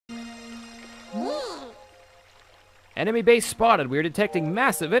Enemy base spotted. We are detecting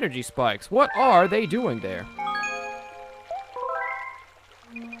massive energy spikes. What are they doing there?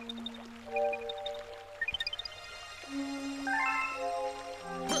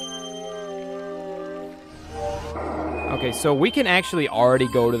 Okay, so we can actually already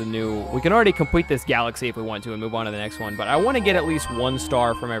go to the new... We can already complete this galaxy if we want to and move on to the next one, but I want to get at least 1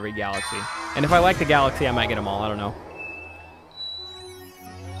 star from every galaxy. And if I like the galaxy, I might get them all. I don't know.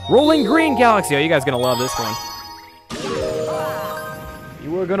 Rolling Green Galaxy. Oh, you guys are going to love this one.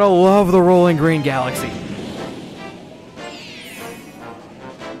 You are going to love the Rolling Green Galaxy.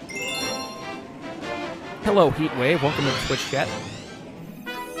 Hello, Heatwave. Welcome to the Twitch chat.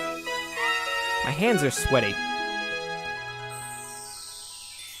 My hands are sweaty.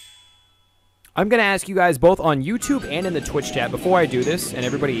 I'm going to ask you guys both on YouTube and in the Twitch chat before I do this, and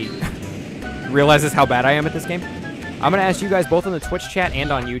everybody realizes how bad I am at this game. I'm going to ask you guys both in the Twitch chat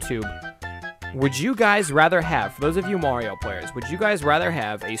and on YouTube. Would you guys rather have, for those of you Mario players, would you guys rather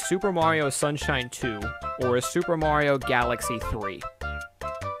have a Super Mario Sunshine 2 or a Super Mario Galaxy 3?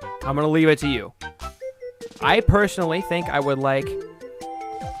 I'm going to leave it to you. I personally think I would like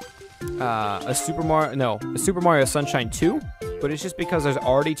a Super Mario Sunshine 2. But it's just because there's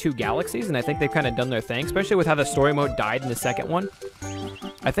already 2 galaxies, and I think they've kind of done their thing, especially with how the story mode died in the second one.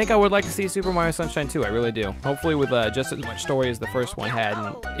 I think I would like to see Super Mario Sunshine 2, I really do. Hopefully with just as much story as the first one had,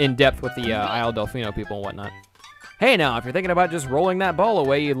 and in depth with the Isle Delfino people and whatnot. Hey now, if you're thinking about just rolling that ball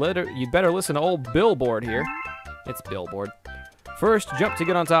away, you'd better listen to old Billboard here. It's Billboard. First, jump to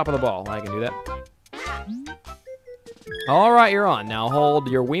get on top of the ball. I can do that. Alright, you're on. Now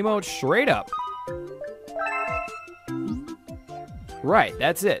hold your Wiimote straight up. Right,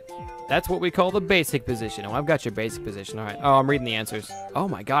 that's it. That's what we call the basic position. Oh, I've got your basic position. All right. Oh, I'm reading the answers. Oh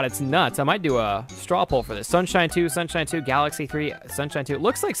my god, it's nuts. I might do a straw poll for this. Sunshine 2, Galaxy 3, Sunshine 2. It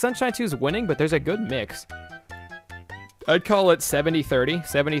looks like Sunshine 2 is winning, but there's a good mix. I'd call it 70-30.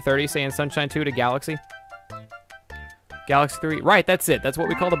 70-30 saying Sunshine 2 to Galaxy. Galaxy 3. Right, that's it. That's what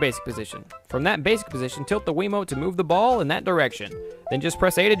we call the basic position. From that basic position, tilt the Wiimote to move the ball in that direction. Then just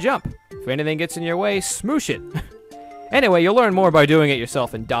press A to jump. If anything gets in your way, smoosh it. Anyway, you'll learn more by doing it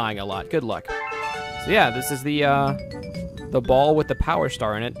yourself and dying a lot. Good luck. So yeah, this is the ball with the power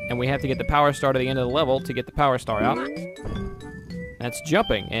star in it, and we have to get the power star to the end of the level to get the power star out. That's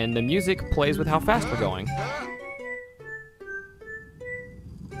jumping, and the music plays with how fast we're going.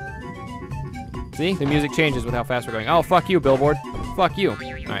 See? The music changes with how fast we're going. Oh, fuck you, Billboard. Fuck you.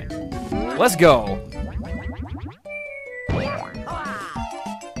 Alright. Let's go.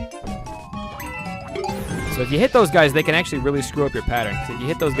 So if you hit those guys, they can actually really screw up your pattern. So if you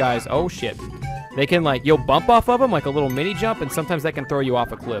hit those guys, oh shit. They can like, you'll bump off of them like a little mini jump, and sometimes that can throw you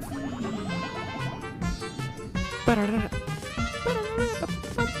off a cliff.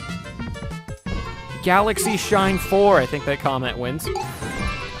 Galaxy Shine 4, I think that comment wins.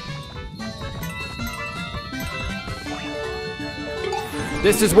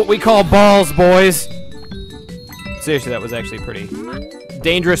 This is what we call balls, boys. Seriously, that was actually pretty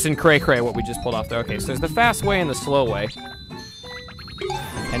dangerous and cray-cray what we just pulled off there. Okay, so there's the fast way and the slow way.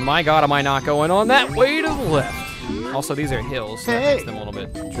 And my god, am I not going on that way to the left. Also, these are hills, so that makes them a little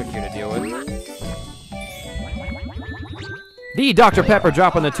bit trickier to deal with. The Dr. Pepper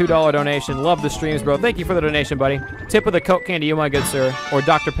dropping the $2 donation. Love the streams, bro. Thank you for the donation, buddy. Tip of the Coke can to you, my good sir. Or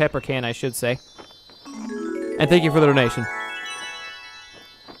Dr. Pepper can, I should say. And thank you for the donation.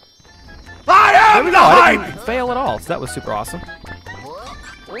 I am the I didn't fail at all, so that was super awesome.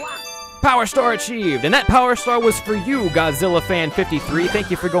 Power Star achieved, and that Power Star was for you, Godzilla Fan 53. Thank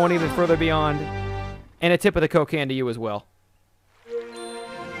you for going even further beyond. And a tip of the Coke can to you as well.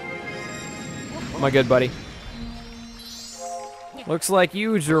 My good buddy. Looks like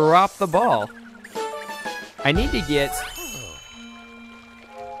you dropped the ball. I need to get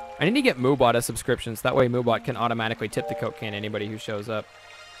Moobot as subscriptions. That way Moobot can automatically tip the Coke can to anybody who shows up.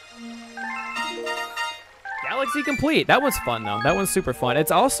 Galaxy Complete. That one's fun, though. That one's super fun.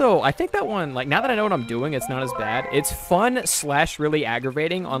 It's also, I think that one, like, now that I know what I'm doing, it's not as bad. It's fun / really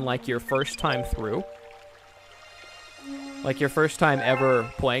aggravating on, like, your first time through. Like, your first time ever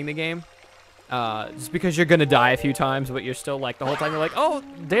playing the game. Just because you're gonna die a few times, but you're still, like, the whole time you're like, oh,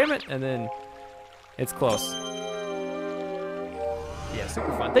 damn it, and then it's close. Yeah,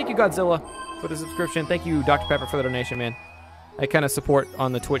 super fun. Thank you, Godzilla, for the subscription. Thank you, Dr. Pepper, for the donation, man. That kind of support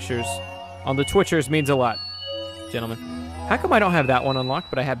on the Twitchers. On the Twitchers means a lot, gentlemen. How come I don't have that one unlocked,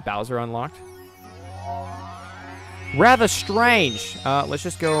 but I have Bowser unlocked? Rather strange. Let's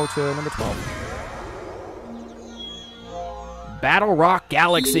just go to number 12. Battle Rock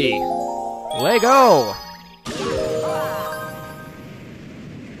Galaxy. Lego.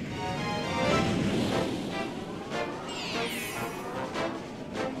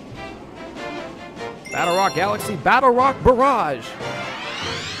 Battle Rock Galaxy, Battle Rock Barrage.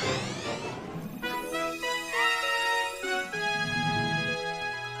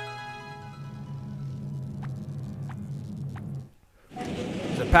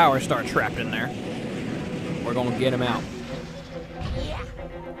 There's a power star trapped in there. We're gonna get him out.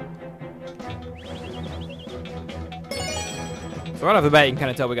 So right off the bat, you can kind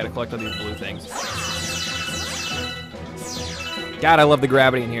of tell we gotta collect all these blue things. God, I love the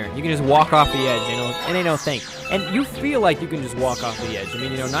gravity in here. You can just walk off the edge, you know, it ain't no thing. And you feel like you can just walk off the edge. I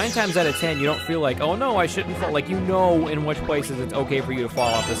mean, you know, 9 times out of 10, you don't feel like, oh no, I shouldn't fall. Like, you know in which places it's okay for you to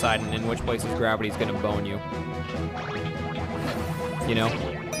fall off the side and in which places gravity's gonna bone you. You know?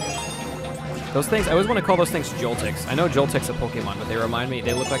 Those things, I always want to call those things Joltics. I know Joltic's a Pokemon, but they remind me,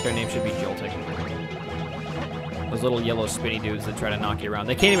 they look like their name should be Joltic. Those little yellow spinny dudes that try to knock you around.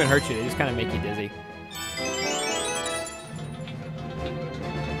 They can't even hurt you, they just kind of make you dizzy.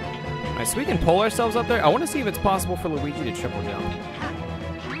 Alright, so we can pull ourselves up there. I want to see if it's possible for Luigi to triple jump.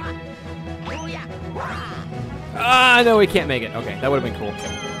 Ah, no, we can't make it. Okay, that would have been cool.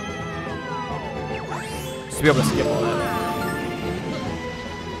 Just to be able to skip all that.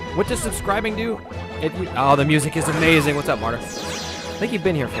 What does subscribing do? If you, oh, the music is amazing. What's up, Marta? I think you've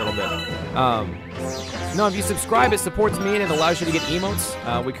been here for a little bit. No, if you subscribe, it supports me and it allows you to get emotes.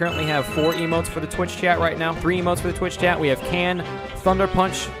 We currently have 4 emotes for the Twitch chat right now. 3 emotes for the Twitch chat. We have Can, Thunder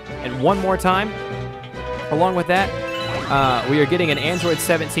Punch, and One More Time. Along with that, we are getting an Android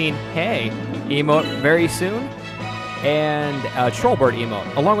 17 Hey emote very soon. And a Trollbird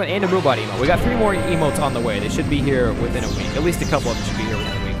emote, along with and a Moobot emote. We got 3 more emotes on the way. They should be here within a week. At least a couple of them should be here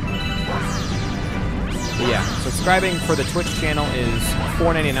within a week. But yeah, subscribing for the Twitch channel is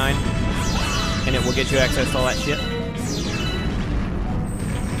 $4.99, and it will get you access to all that shit.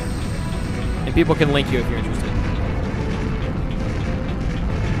 And people can link you if you're interested.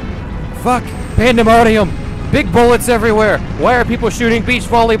 Fuck! Pandemonium! Big bullets everywhere! Why are people shooting beach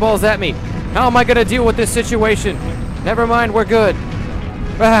volleyballs at me? How am I gonna deal with this situation? Never mind, we're good.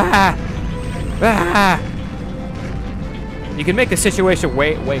 Ah! Ah! You can make the situation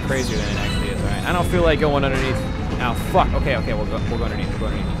way crazier than it actually is, alright? I don't feel like going underneath. Oh, fuck. Okay, we'll go underneath. We'll go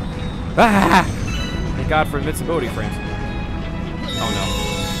underneath. Ah! Thank God for invincibility frames. Oh,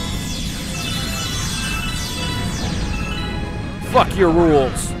 no. Fuck your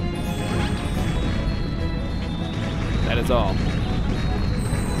rules. That is all.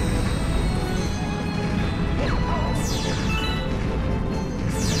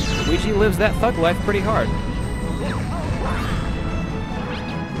 Luigi lives that thug life pretty hard.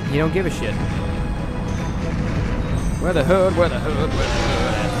 He don't give a shit. Where the hood, where the hood, where the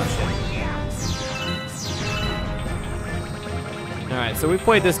hood. Alright, so we've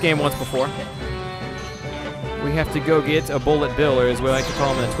played this game once before. We have to go get a Bullet Bill, or as we like to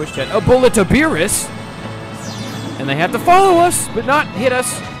call him in the Twitch chat, a Bullet Abiris! And they have to follow us, but not hit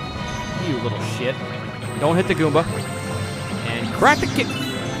us. You little shit. Don't hit the Goomba. And crack the kick.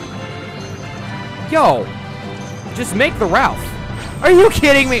 Yo, just make the Ralph. Are you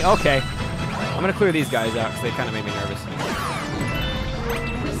kidding me? Okay. I'm gonna clear these guys out because they kind of made me nervous.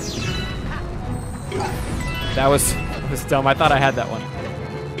 That was dumb. I thought I had that one.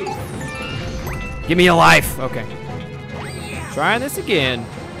 Give me a life. Okay. Trying this again.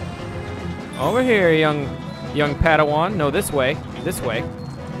 Over here, young Padawan. No, this way. This way.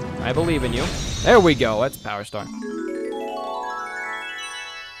 I believe in you. There we go. That's Power Star.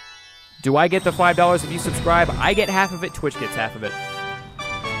 Do I get the $5 if you subscribe? I get half of it. Twitch gets half of it.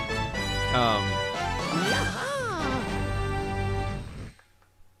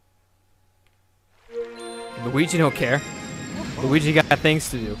 Luigi don't care. Luigi got things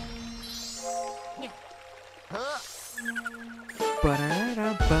to do.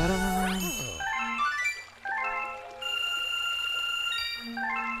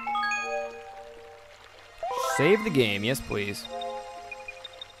 Save the game, yes please.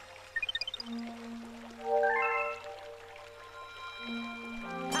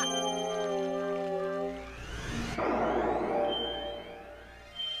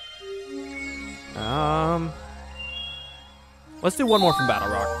 Let's do one more from Battle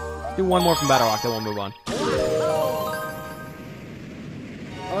Rock. Let's do one more from Battle Rock, then we'll move on.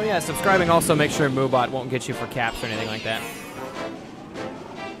 Oh yeah, subscribing also makes sure Moobot won't get you for caps or anything like that.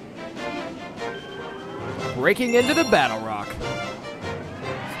 Breaking into the Battle Rock.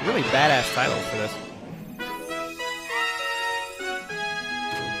 Really badass title for this.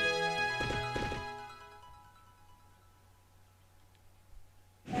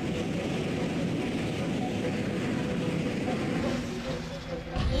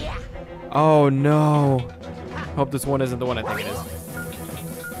 Oh no. Hope this one isn't the one I think it is.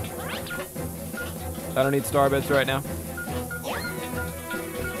 I don't need star bits right now.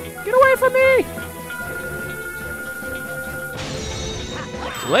 Get away from me!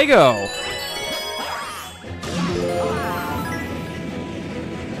 Lego!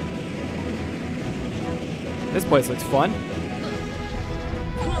 This place looks fun.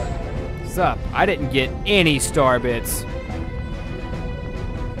 What's up? I didn't get any star bits.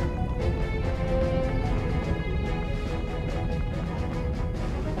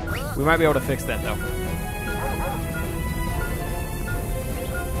 We might be able to fix that, though.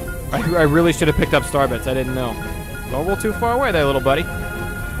 I really should have picked up star bits. I didn't know. Don't roll too far away there, little buddy.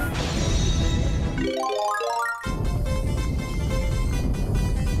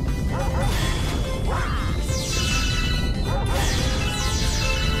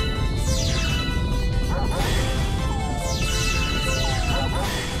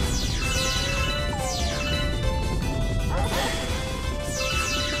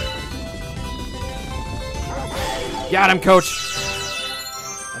 Got him, coach.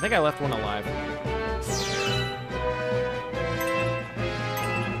 I think I left one alive.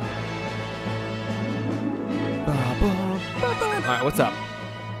 All right, what's up?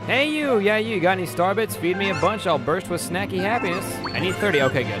 Hey, you. Yeah, you. Got any star bits? Feed me a bunch. I'll burst with snacky happiness. I need 30.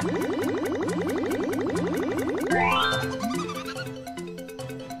 Okay, good.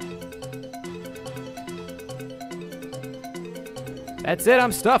 That's it.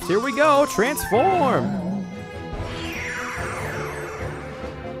 I'm stuffed. Here we go. Transform.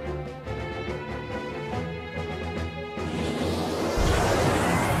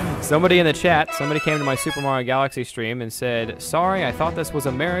 Somebody in the chat, somebody came to my Super Mario Galaxy stream and said, sorry, I thought this was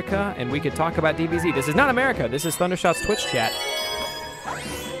America and we could talk about DBZ. This is not America. This is Thundershot's Twitch chat,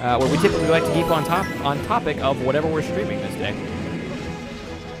 where we typically like to keep on topic of whatever we're streaming this day.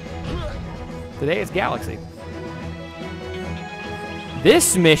 Today is Galaxy.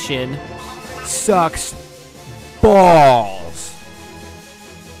 This mission sucks balls.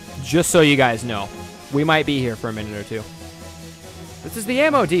 Just so you guys know, we might be here for a minute or two. This is the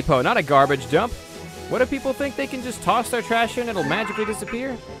ammo depot, not a garbage dump. What do people think? They can just toss their trash in and it'll magically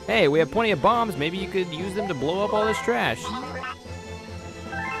disappear? Hey, we have plenty of bombs. Maybe you could use them to blow up all this trash.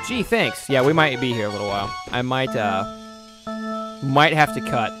 Gee, thanks. Yeah, we might be here a little while. I might have to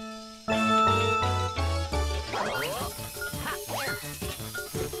cut.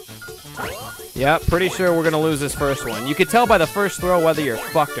 Yep, pretty sure we're gonna lose this first one. You could tell by the first throw whether you're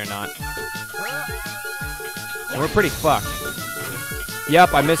fucked or not. We're pretty fucked.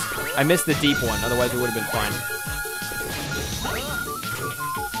 Yep, I missed the deep one. Otherwise, it would have been fine.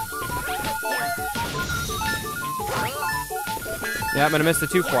 Yeah, I'm gonna miss the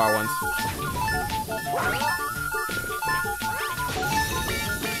too far ones.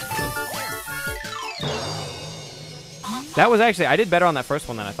 That was actually, I did better on that first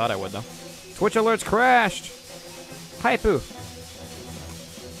one than I thought I would, though. Twitch alerts crashed. Hi, Pooh.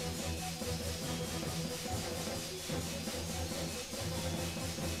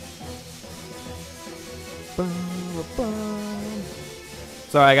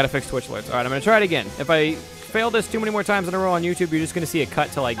 Sorry, I gotta fix Twitch alerts. All right, I'm gonna try it again. If I fail this too many more times in a row on YouTube, you're just gonna see a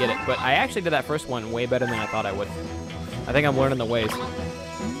cut till I get it. But I actually did that first one way better than I thought I would. I think I'm learning the ways.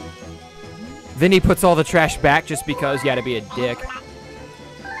 Then he puts all the trash back just because you gotta be a dick.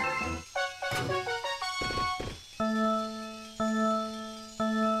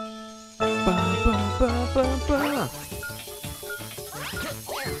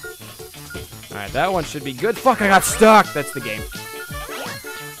 Alright, that one should be good. Fuck, I got stuck! That's the game.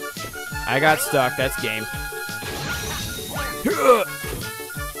 I got stuck. That's game.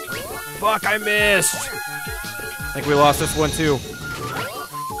 Fuck, I missed! I think we lost this one, too.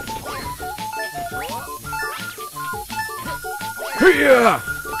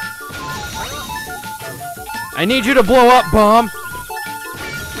 I need you to blow up, bomb!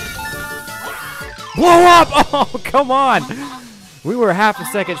 Blow up! Oh, come on! We were half a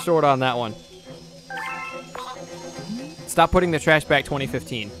second short on that one. Stop putting the trash back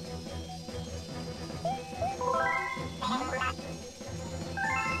 2015.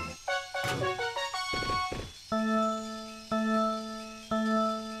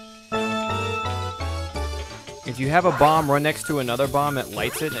 If you have a bomb run next to another bomb, it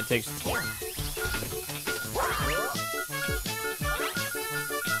lights it and it takes...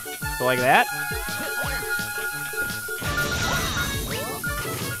 So like that?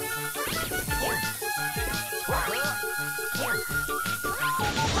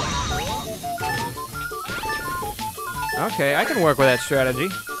 Okay, I can work with that strategy.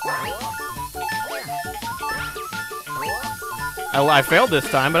 I failed this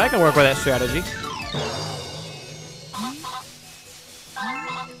time, but I can work with that strategy.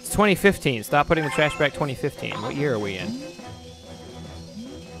 It's 2015. Stop putting the trash back 2015. What year are we in?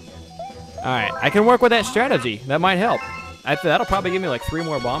 Alright, I can work with that strategy. That might help. That'll probably give me like 3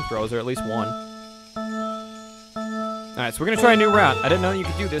 more bomb throws, or at least 1. Alright, so we're going to try a new route. I didn't know you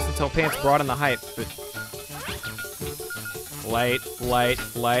could do this until Pants brought in the hype, but... Light, light,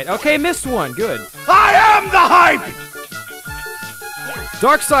 light. Okay, missed one. Good. I am the hype!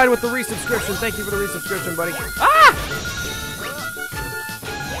 Dark Side with the resubscription. Thank you for the resubscription, buddy. Ah!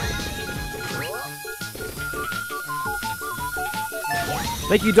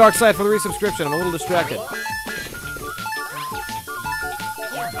 Thank you, Dark Side, for the resubscription. I'm a little distracted.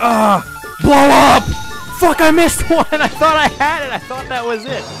 Ah! Blow up! Fuck, I missed one. I thought I had it. I thought that was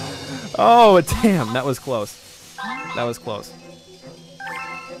it. Oh, damn. That was close. That was close.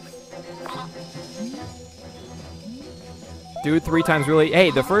 Dude, 3 times really.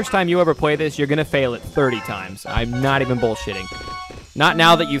 Hey, the first time you ever play this, you're gonna fail it 30 times. I'm not even bullshitting. Not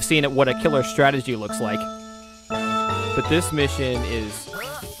now that you've seen it, what a killer strategy looks like. But this mission is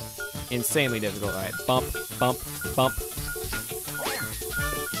insanely difficult. All right, bump, bump, bump.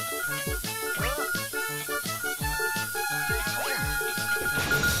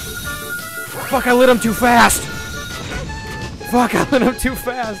 Fuck, I lit him too fast. Fuck, I lit him too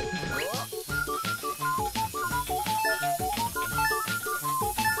fast.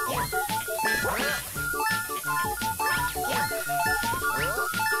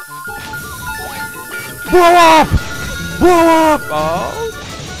 Blow up! Blow up! Oh.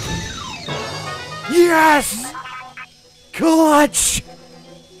 Yes! Clutch!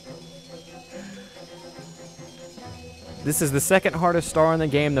 This is the second hardest star in the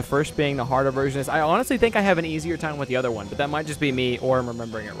game, the first being the harder version. I honestly think I have an easier time with the other one, but that might just be me or I'm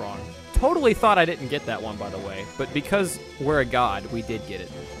remembering it wrong. Totally thought I didn't get that one, by the way, but because we're a god, we did get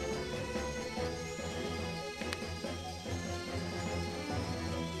it.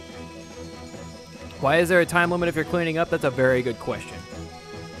 Why is there a time limit if you're cleaning up? That's a very good question.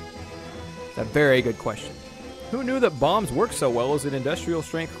 It's a very good question. Who knew that bombs work so well as an industrial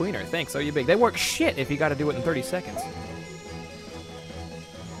strength cleaner? Thanks, oh you big. They work shit if you gotta do it in 30 seconds.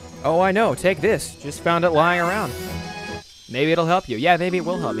 Oh, I know. Take this. Just found it lying around. Maybe it'll help you. Yeah, maybe it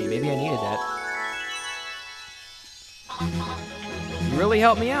will help me. Maybe I needed that. You really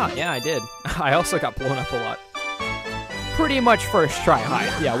helped me out. Yeah, I did. I also got blown up a lot. Pretty much first try high.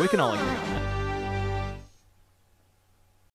 Yeah, we can all agree on that.